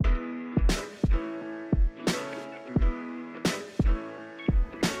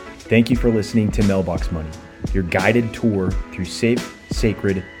Thank you for listening to Mailbox Money, your guided tour through safe,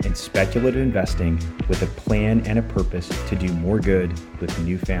 sacred, and speculative investing with a plan and a purpose to do more good with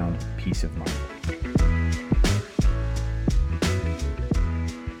newfound peace of mind.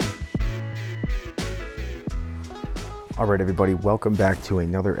 All right, everybody, welcome back to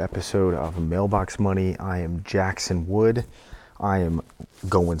another episode of Mailbox Money. I am Jackson Wood. I am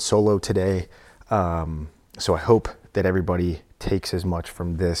going solo today, so I hope that everybody takes as much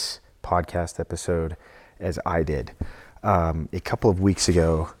from this podcast episode as I did. A couple of weeks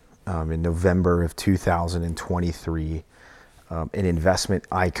ago, in November of 2023, an investment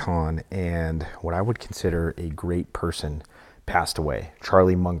icon and what I would consider a great person passed away.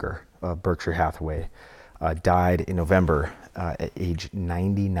 Charlie Munger of Berkshire Hathaway died in November at age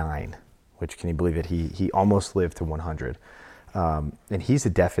 99, which, can you believe it? He almost lived to 100. And he's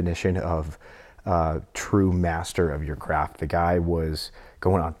the definition of true master of your craft. The guy was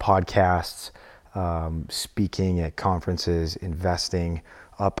going on podcasts, speaking at conferences, investing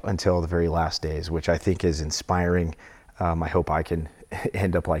up until the very last days, which I think is inspiring. I hope I can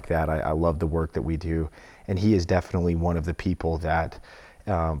end up like that. I love the work that we do. And he is definitely one of the people that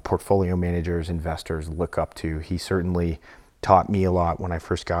portfolio managers, investors look up to. He certainly taught me a lot when I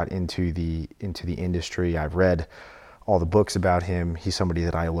first got into the industry. I've read all the books about him. He's somebody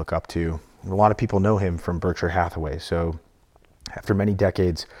that I look up to. And a lot of people know him from Berkshire Hathaway. So after many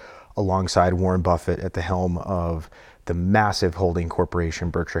decades alongside Warren Buffett at the helm of the massive holding corporation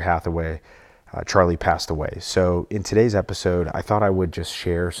Berkshire Hathaway, Charlie passed away. So in today's episode, I thought I would just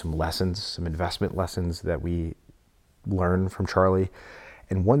share some lessons, some investment lessons that we learned from Charlie.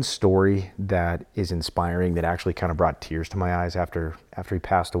 And one story that is inspiring, that actually kind of brought tears to my eyes after he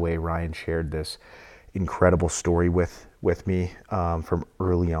passed away. Ryan shared this incredible story with me from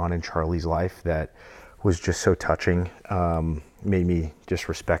early on in Charlie's life that was just so touching. Made me just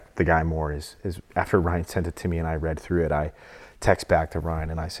respect the guy more. Is after Ryan sent it to me and I read through it, I text back to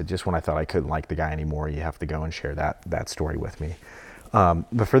Ryan and I said, just when I thought I couldn't like the guy anymore, you have to go and share that story with me.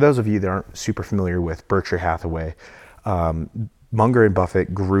 But for those of you that aren't super familiar with Berkshire Hathaway, Munger and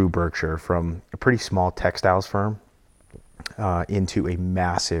Buffett grew Berkshire from a pretty small textiles firm into a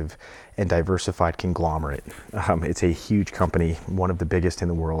massive and diversified conglomerate. It's a huge company, one of the biggest in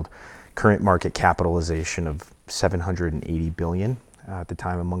the world. Current market capitalization of $780 billion at the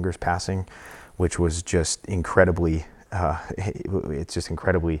time of Munger's passing, which was just incredibly, it's just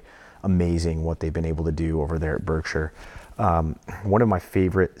incredibly amazing what they've been able to do over there at Berkshire. One of my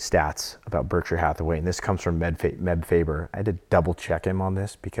favorite stats about Berkshire Hathaway, and this comes from Meb Faber. I had to double check him on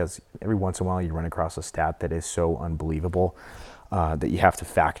this because every once in a while you run across a stat that is so unbelievable that you have to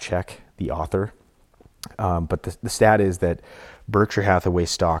fact check the author. But the stat is that Berkshire Hathaway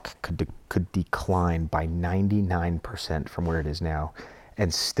stock could decline by 99% from where it is now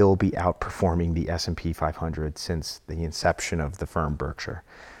and still be outperforming the S&P 500 since the inception of the firm Berkshire.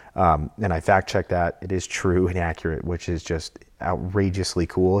 And I fact checked that. It is true and accurate, which is just outrageously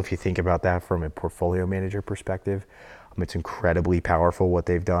cool if you think about that from a portfolio manager perspective. It's incredibly powerful what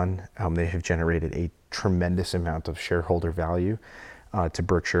they've done. They have generated a tremendous amount of shareholder value to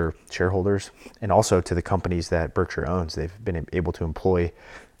Berkshire shareholders and also to the companies that Berkshire owns. They've been able to employ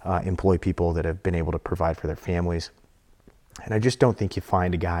people that have been able to provide for their families. And I just don't think you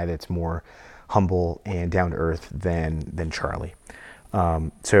find a guy that's more humble and down to earth than Charlie.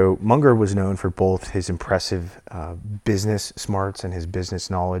 So Munger was known for both his impressive business smarts and his business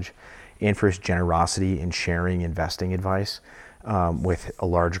knowledge, and for his generosity in sharing investing advice with a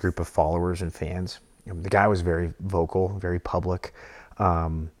large group of followers and fans. The guy was very vocal, very public,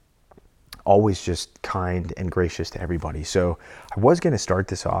 always just kind and gracious to everybody. So I was going to start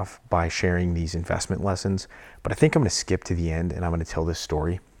this off by sharing these investment lessons, but I think I'm going to skip to the end and I'm going to tell this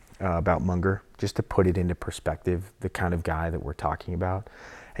story about Munger, just to put it into perspective, the kind of guy that we're talking about.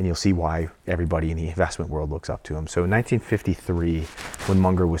 And you'll see why everybody in the investment world looks up to him. So in 1953, when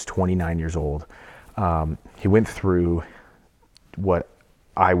Munger was 29 years old, he went through what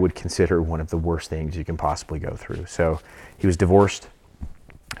I would consider one of the worst things you can possibly go through. So he was divorced.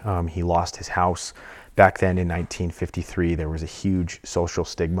 He lost his house. Back then in 1953, there was a huge social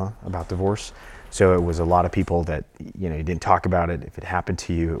stigma about divorce. So it was a lot of people that, you didn't talk about it. If it happened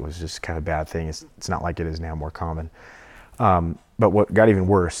to you, it was just kind of a bad thing. It's not like it is now, more common. But what got even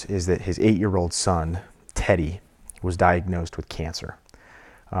worse is that his 8-year-old son, Teddy, was diagnosed with cancer.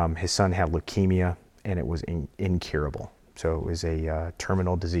 His son had leukemia and it was incurable. So it was a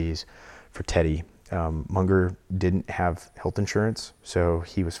terminal disease for Teddy. Munger didn't have health insurance, so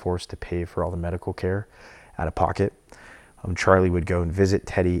he was forced to pay for all the medical care out of pocket. Charlie would go and visit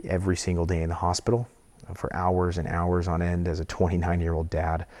Teddy every single day in the hospital for hours and hours on end as a 29-year-old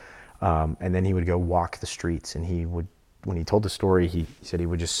dad. And then he would go walk the streets, and when he told the story, he said he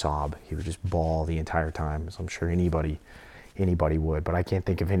would just sob. He would just bawl the entire time, as I'm sure anybody would. But I can't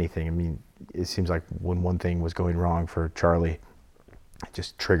think of anything. I mean, it seems like when one thing was going wrong for Charlie, it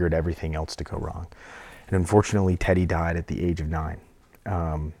just triggered everything else to go wrong. And unfortunately, Teddy died at the age of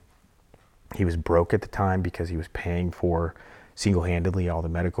 9. He was broke at the time because he was paying for single-handedly all the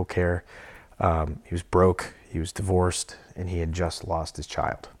medical care. He was broke, he was divorced, and he had just lost his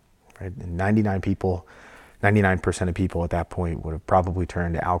child. Right? And 99% of people at that point would have probably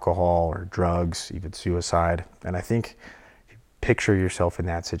turned to alcohol or drugs, even suicide. And I think if you picture yourself in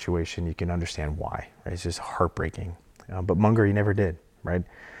that situation, you can understand why. Right? It's just heartbreaking. But Munger, he never did. Right?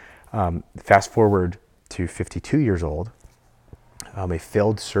 Fast forward to 52 years old. A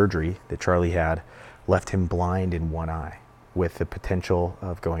failed surgery that Charlie had left him blind in one eye, with the potential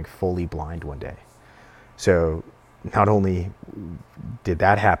of going fully blind one day. So not only did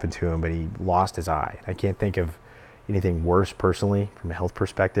that happen to him, but he lost his eye. I can't think of anything worse personally from a health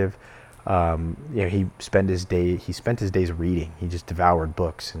perspective. He spent his days reading. He just devoured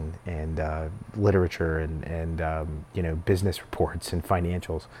books and literature and business reports and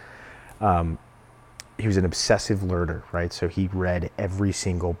financials. He was an obsessive learner, right? So he read every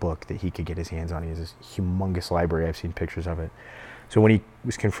single book that he could get his hands on. He has this humongous library. I've seen pictures of it. So when he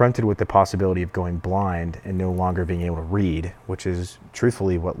was confronted with the possibility of going blind and no longer being able to read, which is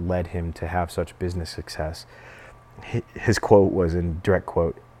truthfully what led him to have such business success, his quote was, in direct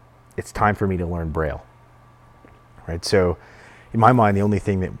quote, "It's time for me to learn Braille." Right? So in my mind, the only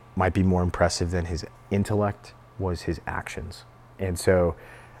thing that might be more impressive than his intellect was his actions. And so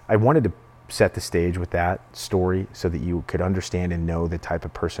I wanted to set the stage with that story so that you could understand and know the type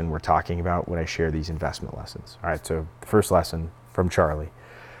of person we're talking about when I share these investment lessons. All right, so the first lesson from Charlie,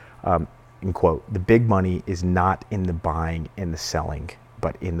 in quote, "The big money is not in the buying and the selling,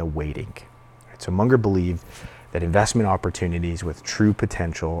 but in the waiting." Right, so Munger believed that investment opportunities with true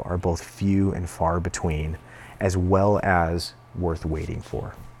potential are both few and far between, as well as worth waiting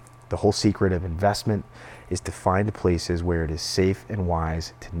for. The whole secret of investment is to find places where it is safe and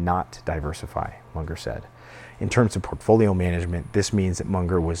wise to not diversify, Munger said. In terms of portfolio management, this means that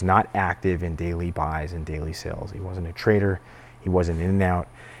Munger was not active in daily buys and daily sales. He wasn't a trader. He wasn't in and out.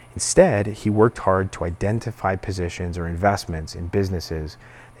 Instead, he worked hard to identify positions or investments in businesses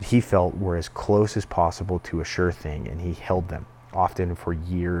that he felt were as close as possible to a sure thing, and he held them, often for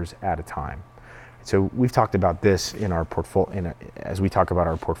years at a time. So we've talked about this in our portfolio. As we talk about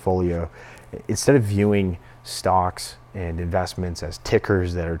our portfolio, instead of viewing stocks and investments as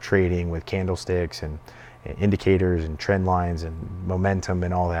tickers that are trading with candlesticks and indicators and trend lines and momentum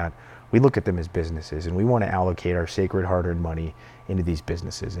and all that, we look at them as businesses, and we want to allocate our sacred hard-earned money into these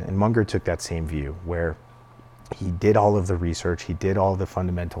businesses. And Munger took that same view, where he did all of the research, he did all of the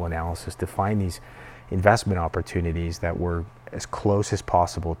fundamental analysis to find these investment opportunities that were as close as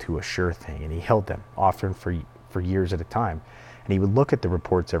possible to a sure thing, and he held them, often for years at a time. And he would look at the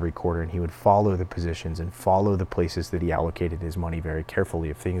reports every quarter, and he would follow the positions and follow the places that he allocated his money very carefully.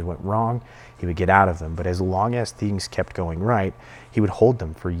 If things went wrong, he would get out of them. But as long as things kept going right, he would hold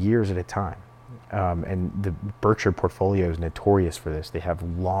them for years at a time. And the Berkshire portfolio is notorious for this. They have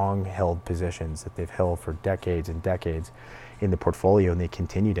long held positions that they've held for decades and decades in the portfolio, and they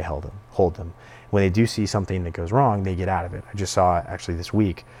continue to hold them. When they do see something that goes wrong, they get out of it. I just saw actually this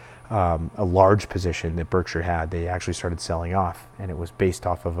week a large position that Berkshire had. They actually started selling off, and it was based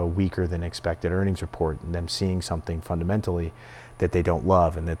off of a weaker than expected earnings report, and them seeing something fundamentally that they don't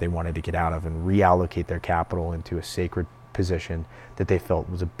love and that they wanted to get out of and reallocate their capital into a sacred position that they felt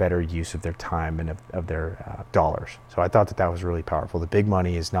was a better use of their time and of their dollars. So I thought that was really powerful. The big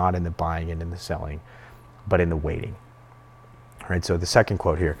money is not in the buying and in the selling, but in the waiting. All right, so the second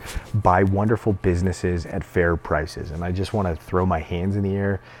quote here, "Buy wonderful businesses at fair prices." And I just want to throw my hands in the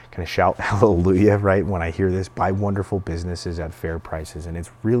air, kind of shout hallelujah, right, when I hear this, buy wonderful businesses at fair prices. And it's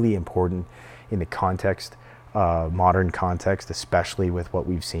really important in the context, modern context, especially with what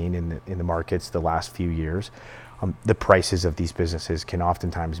we've seen in the markets the last few years. The prices of these businesses can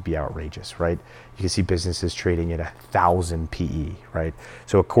oftentimes be outrageous, right? You can see businesses trading at 1,000 PE, right?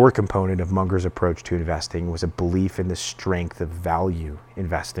 So a core component of Munger's approach to investing was a belief in the strength of value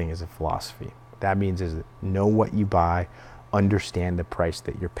investing as a philosophy. What that means is know what you buy, understand the price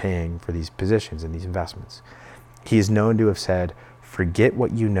that you're paying for these positions and these investments. He is known to have said, "Forget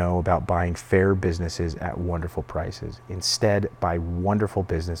what you know about buying fair businesses at wonderful prices. Instead, buy wonderful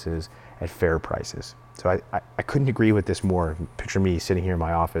businesses at fair prices." So I couldn't agree with this more. Picture me sitting here in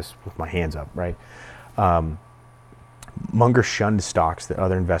my office with my hands up, right? Munger shunned stocks that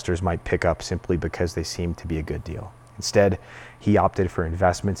other investors might pick up simply because they seemed to be a good deal. Instead, he opted for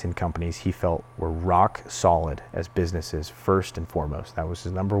investments in companies he felt were rock solid as businesses first and foremost. That was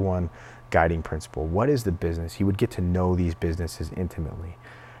his number one guiding principle. What is the business? He would get to know these businesses intimately.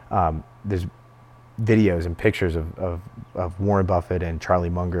 There's videos and pictures of Warren Buffett and Charlie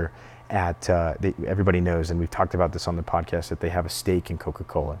Munger at, everybody knows, and we've talked about this on the podcast, that they have a stake in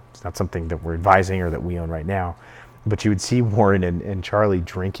Coca-Cola. It's not something that we're advising or that we own right now, but you would see Warren and Charlie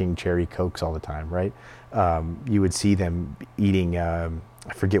drinking cherry Cokes all the time, right? You would see them eating, I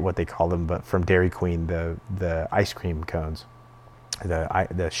forget what they call them, but from Dairy Queen, the ice cream cones,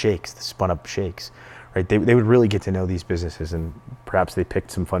 the shakes, the spun up shakes, right? They would really get to know these businesses, and perhaps they picked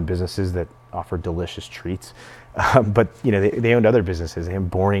some fun businesses that offer delicious treats. But they owned other businesses. They had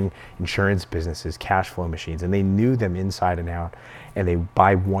boring insurance businesses, cash flow machines, and they knew them inside and out. And they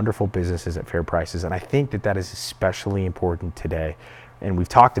buy wonderful businesses at fair prices. And I think that is especially important today. And we've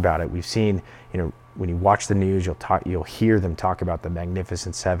talked about it. We've seen, when you watch the news, you'll hear them talk about the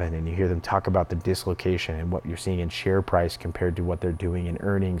Magnificent Seven, and you hear them talk about the dislocation and what you're seeing in share price compared to what they're doing in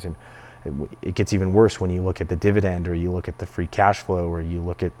earnings. And it gets even worse when you look at the dividend, or you look at the free cash flow, or you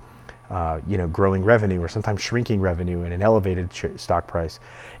look at growing revenue, or sometimes shrinking revenue and an elevated stock price.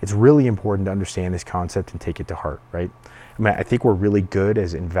 It's really important to understand this concept and take it to heart, right? I think we're really good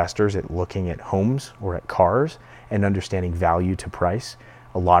as investors at looking at homes or at cars and understanding value to price.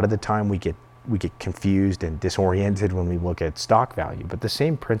 A lot of the time we get confused and disoriented when we look at stock value, but the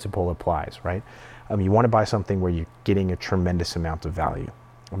same principle applies, right? You want to buy something where you're getting a tremendous amount of value.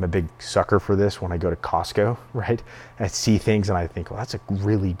 I'm a big sucker for this when I go to Costco, right? I see things and I think, well, that's a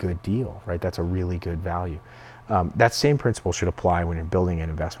really good deal, right? That's a really good value. That same principle should apply when you're building an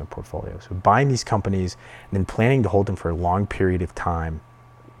investment portfolio. So buying these companies and then planning to hold them for a long period of time,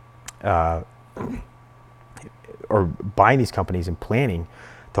 or buying these companies and planning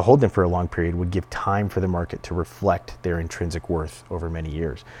to hold them for a long period would give time for the market to reflect their intrinsic worth over many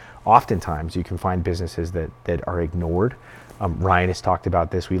years. Oftentimes, you can find businesses that are ignored. Ryan has talked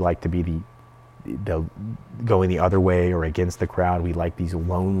about this. We like to be the going the other way or against the crowd. We like these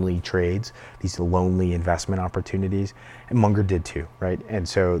lonely trades, these lonely investment opportunities, and Munger did too, right? And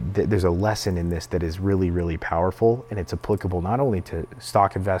so there's a lesson in this that is really, really powerful, and it's applicable not only to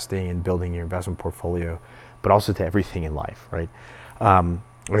stock investing and building your investment portfolio, but also to everything in life, right?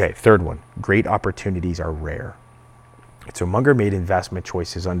 Okay, third one, great opportunities are rare. So Munger made investment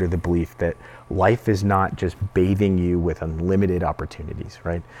choices under the belief that life is not just bathing you with unlimited opportunities,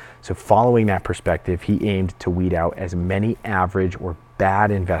 right? So following that perspective, he aimed to weed out as many average or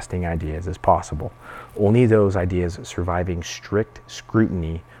bad investing ideas as possible. Only those ideas surviving strict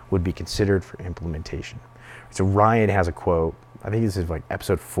scrutiny would be considered for implementation. So Ryan has a quote, I think this is like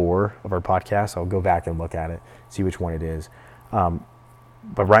episode 4 of our podcast. I'll go back and look at it, see which one it is.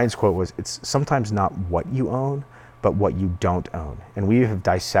 But Ryan's quote was, it's sometimes not what you own, but what you don't own. And we have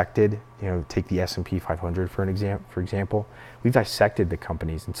dissected, take the S&P 500 for example. We've dissected the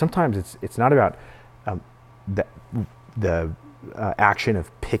companies, and sometimes it's not about the action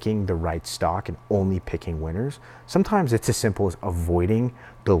of picking the right stock and only picking winners. Sometimes it's as simple as avoiding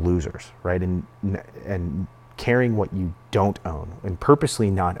the losers, right? And carrying what you don't own, and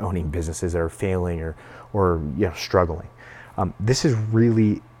purposely not owning businesses that are failing or struggling. This is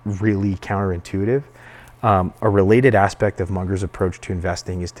really, really counterintuitive. A related aspect of Munger's approach to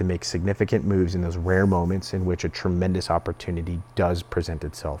investing is to make significant moves in those rare moments in which a tremendous opportunity does present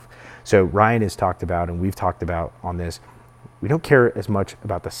itself. So Ryan has talked about, and we've talked about on this, we don't care as much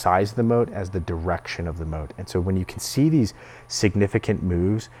about the size of the moat as the direction of the moat. And so when you can see these significant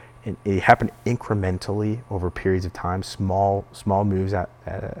moves, and it happen incrementally over periods of time, small moves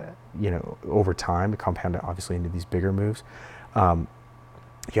over time, compound obviously into these bigger moves. You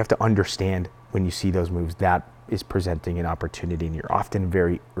have to understand when you see those moves, that is presenting an opportunity, and you're often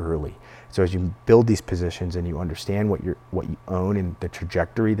very early. So as you build these positions and you understand what you own and the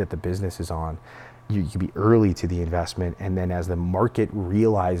trajectory that the business is on, you be early to the investment. And then as the market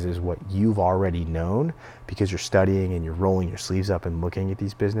realizes what you've already known, because you're studying and you're rolling your sleeves up and looking at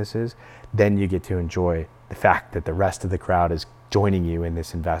these businesses, then you get to enjoy the fact that the rest of the crowd is joining you in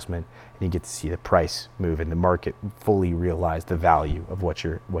this investment, and you get to see the price move and the market fully realize the value of what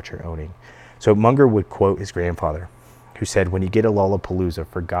you're owning. So Munger would quote his grandfather, who said, "When you get a Lollapalooza,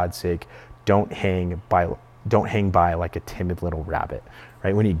 for God's sake, don't hang by like a timid little rabbit."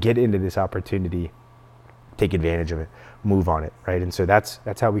 Right? When you get into this opportunity, take advantage of it, move on it, right? And so that's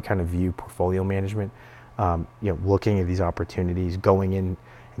how we kind of view portfolio management. Looking at these opportunities, going in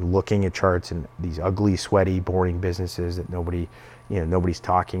and looking at charts and these ugly, sweaty, boring businesses that nobody's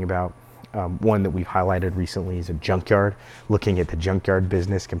talking about. One that we've highlighted recently is a junkyard. Looking at the junkyard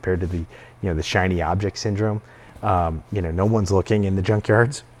business compared to the shiny object syndrome. No one's looking in the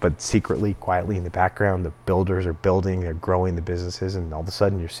junkyards, but secretly, quietly in the background, the builders are building, they're growing the businesses, and all of a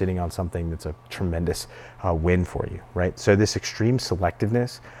sudden you're sitting on something that's a tremendous win for you, right? So this extreme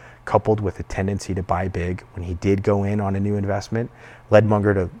selectiveness, coupled with a tendency to buy big when he did go in on a new investment, led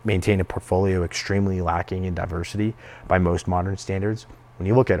Munger to maintain a portfolio extremely lacking in diversity by most modern standards. When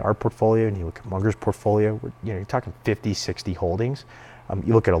you look at our portfolio and you look at Munger's portfolio, you're talking 50, 60 holdings.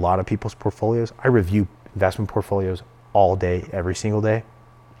 You look at a lot of people's portfolios. I review investment portfolios all day, every single day.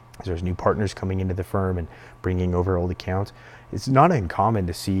 There's new partners coming into the firm and bringing over old accounts. It's not uncommon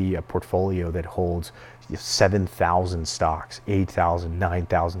to see a portfolio that holds 7,000 stocks, 8,000,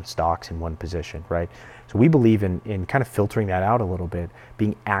 9,000 stocks in one position, right? So we believe in kind of filtering that out a little bit,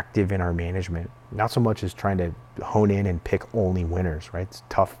 being active in our management, not so much as trying to hone in and pick only winners, right? It's a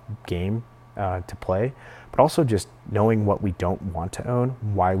tough game to play, but also just knowing what we don't want to own,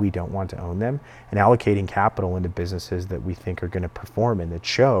 why we don't want to own them, and allocating capital into businesses that we think are going to perform and that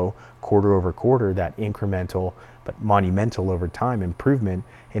show quarter over quarter that incremental but monumental over time improvement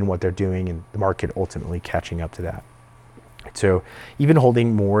in what they're doing, and the market ultimately catching up to that. So even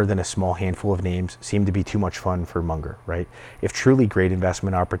holding more than a small handful of names seemed to be too much fun for Munger, right? If truly great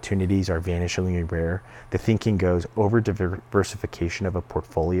investment opportunities are vanishingly rare, the thinking goes over diversification of a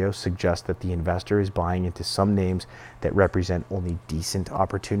portfolio suggests that the investor is buying into some names that represent only decent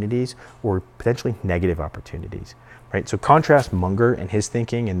opportunities or potentially negative opportunities, right? So contrast Munger and his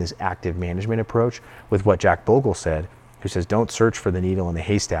thinking and this active management approach with what Jack Bogle said, who says, don't search for the needle in the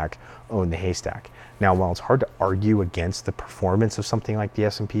haystack, own the haystack. Now, while it's hard to argue against the performance of something like the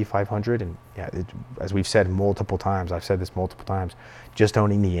S&P 500, and as we've said multiple times, I've said this multiple times, just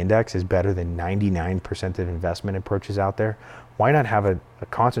owning the index is better than 99% of investment approaches out there. Why not have a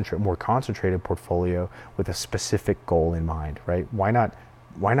more concentrated portfolio with a specific goal in mind, right? Why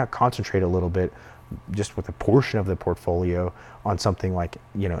not concentrate a little bit just with a portion of the portfolio on something like,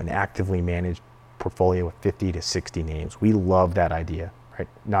 an actively managed portfolio with 50 to 60 names. We love that idea, right?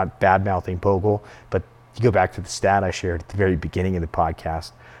 Not bad mouthing Bogle, but you go back to the stat I shared at the very beginning of the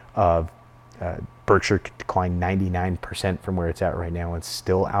podcast of Berkshire could decline 99% from where it's at right now and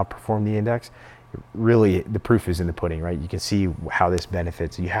still outperform the index. Really, the proof is in the pudding, right? You can see how this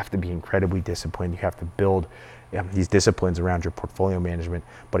benefits. You have to be incredibly disciplined. You have to build these disciplines around your portfolio management,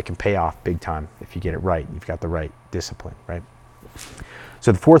 but it can pay off big time if you get it right. You've got the right discipline, right?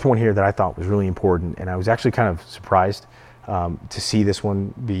 So the fourth one here that I thought was really important, and I was actually kind of surprised to see this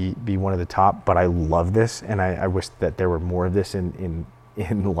one be one of the top, but I love this, and I wish that there were more of this in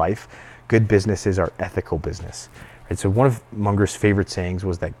life. Good businesses are ethical business. Right? So one of Munger's favorite sayings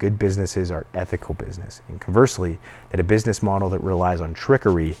was that good businesses are ethical business, and conversely, that a business model that relies on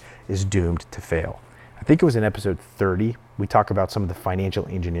trickery is doomed to fail. I think it was in episode 30, we talk about some of the financial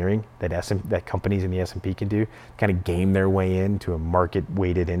engineering that companies in the S&P can do, kind of game their way into a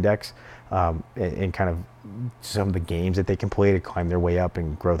market-weighted index, and kind of some of the games that they can play to climb their way up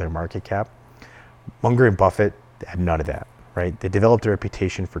and grow their market cap. Munger and Buffett had none of that, right? They developed a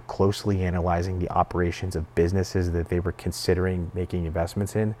reputation for closely analyzing the operations of businesses that they were considering making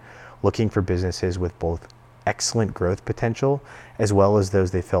investments in, looking for businesses with both excellent growth potential, as well as those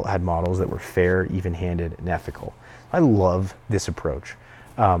they felt had models that were fair, even-handed, and ethical. I love this approach.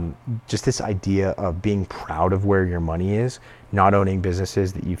 Just this idea of being proud of where your money is, not owning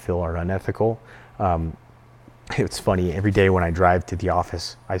businesses that you feel are unethical. It's funny, every day when I drive to the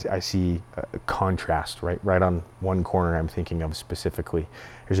office, I see a contrast, right on one corner I'm thinking of specifically.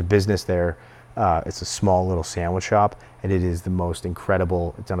 There's a business there, it's a small little sandwich shop, and it is the most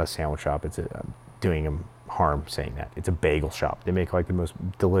incredible, it's not a sandwich shop, it's doing them harm saying that. It's a bagel shop. They make like the most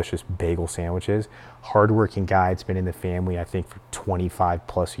delicious bagel sandwiches. Hardworking guy. It's been in the family, I think, for 25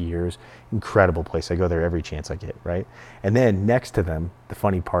 plus years. Incredible place. I go there every chance I get, right? And then next to them, the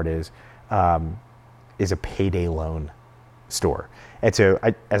funny part is a payday loan store. And so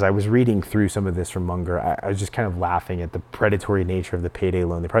as I was reading through some of this from Munger, I was just kind of laughing at the predatory nature of the payday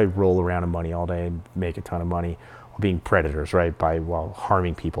loan. They probably roll around in money all day and make a ton of money while being predators, right? While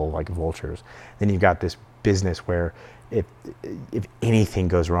harming people like vultures. Then you've got this business where if anything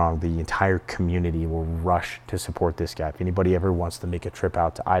goes wrong, the entire community will rush to support this guy. If anybody ever wants to make a trip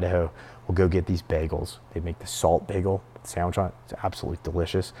out to Idaho, we'll go get these bagels. They make the salt bagel sandwich on it. It's absolutely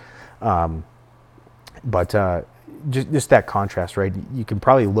delicious. But just that contrast, right? You can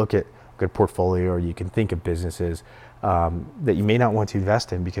probably look at a good portfolio, or you can think of businesses that you may not want to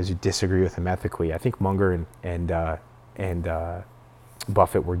invest in because you disagree with them ethically. I think Munger and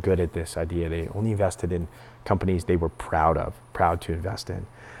Buffett were good at this idea. They only invested in companies they were proud to invest in.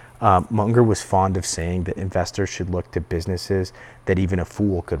 Munger was fond of saying that investors should look to businesses that even a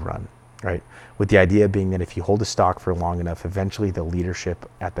fool could run. right? With the idea being that if you hold a stock for long enough, eventually the leadership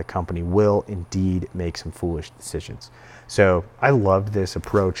at the company will indeed make some foolish decisions. So I loved this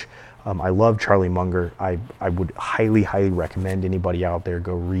approach. I love Charlie Munger. I would highly recommend anybody out there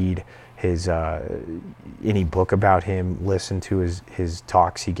go read his any book about him, listen to his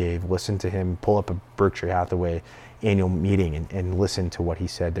talks he gave, listen to him, pull up a Berkshire Hathaway annual meeting and listen to what he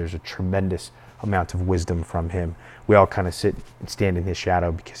said. There's a tremendous amount of wisdom from him. We all kind of sit and stand in his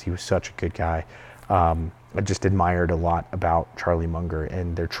shadow because he was such a good guy. I just admired a lot about Charlie Munger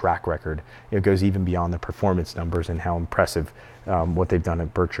and their track record. It goes even beyond the performance numbers and how impressive what they've done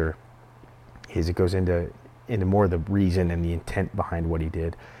at Berkshire is. It goes into more of the reason and the intent behind what he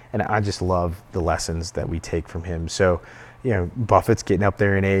did. And I just love the lessons that we take from him. So, Buffett's getting up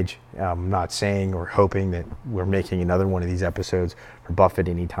there in age. I'm not saying or hoping that we're making another one of these episodes for Buffett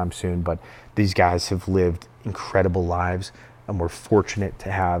anytime soon, but these guys have lived incredible lives, and we're fortunate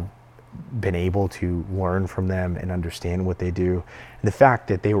to have been able to learn from them and understand what they do. And the fact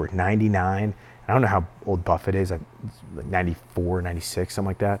that they were 99, I don't know how old Buffett is, like 94, 96, something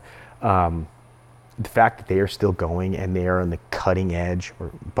like that. The fact that they are still going and they are on the cutting edge,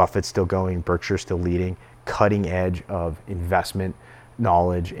 or Buffett's still going, Berkshire's still leading, cutting edge of investment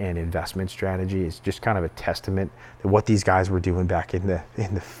knowledge and investment strategy is just kind of a testament that what these guys were doing back in the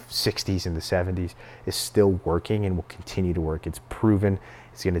 60s and the 70s is still working and will continue to work. It's proven.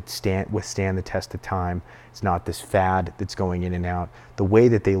 It's going to withstand the test of time. It's not this fad that's going in and out. The way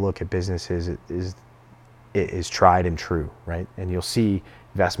that they look at businesses is tried and true, right? And you'll see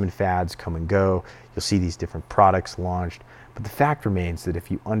investment fads come and go. You'll see these different products launched. But the fact remains that if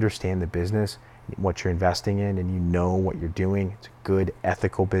you understand the business, what you're investing in, and you know what you're doing, it's a good,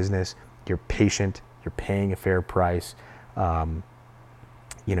 ethical business. You're patient. You're paying a fair price. You're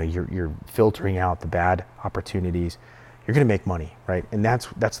filtering out the bad opportunities. You're going to make money, right? And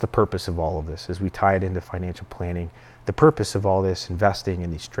that's the purpose of all of this. As we tie it into financial planning, the purpose of all this investing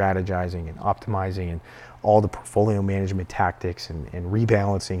and the strategizing and optimizing and all the portfolio management tactics and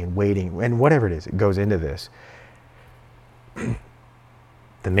rebalancing and waiting and whatever it is, it goes into this.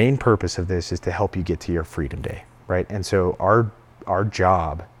 The main purpose of this is to help you get to your freedom day, right? And so our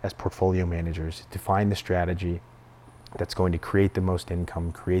job as portfolio managers is to find the strategy that's going to create the most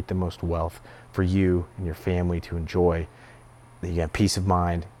income, create the most wealth for you and your family to enjoy. You get peace of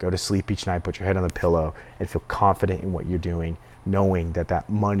mind, go to sleep each night, put your head on the pillow, and feel confident in what you're doing, knowing that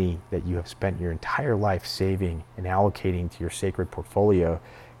money that you have spent your entire life saving and allocating to your sacred portfolio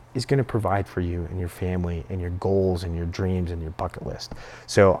is going to provide for you and your family and your goals and your dreams and your bucket list.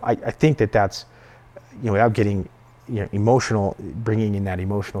 So I think that's, without getting emotional, bringing in that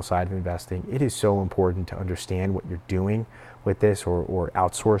emotional side of investing, it is so important to understand what you're doing with this or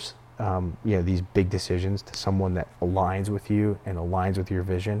outsource these big decisions to someone that aligns with you and aligns with your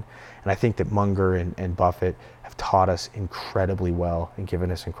vision. And I think that Munger and Buffett have taught us incredibly well and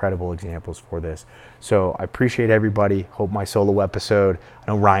given us incredible examples for this. So I appreciate everybody. Hope my solo episode,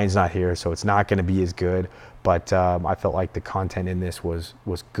 I know Ryan's not here, so it's not going to be as good, but I felt like the content in this was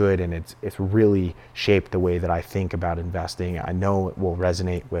good, and it's really shaped the way that I think about investing. I know it will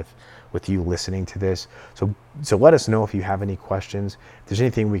resonate with you listening to this. So let us know if you have any questions. If there's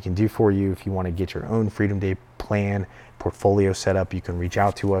anything we can do for you, if you want to get your own Freedom Day plan, portfolio set up, you can reach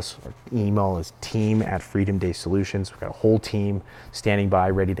out to us. Our email is team@freedomdaysolutions. We've got a whole team standing by,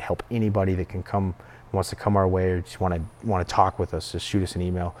 ready to help anybody that wants to come our way or just want to talk with us. Just shoot us an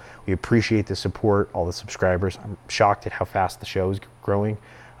email. We appreciate the support, all the subscribers. I'm shocked at how fast the show is growing.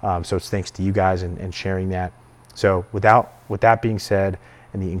 So it's thanks to you guys and sharing that. So with that being said,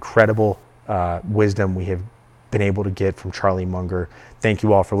 and the incredible wisdom we have been able to get from Charlie Munger, thank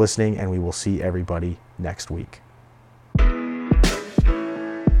you all for listening, and we will see everybody next week.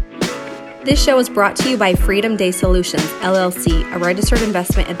 This show is brought to you by Freedom Day Solutions, LLC, a registered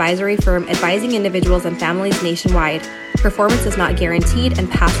investment advisory firm advising individuals and families nationwide. Performance is not guaranteed, and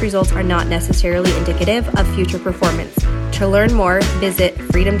past results are not necessarily indicative of future performance. To learn more, visit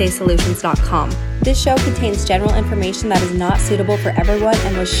freedomdaysolutions.com. This show contains general information that is not suitable for everyone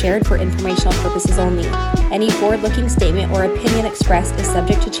and was shared for informational purposes only. Any forward-looking statement or opinion expressed is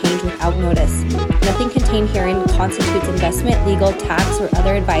subject to change without notice. Nothing contained herein constitutes investment, legal, tax, or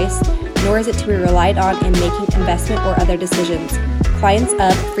other advice, nor is it to be relied on in making investment or other decisions. Clients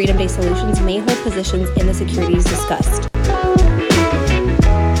of Freedom Day Solutions may hold positions in the securities discussed.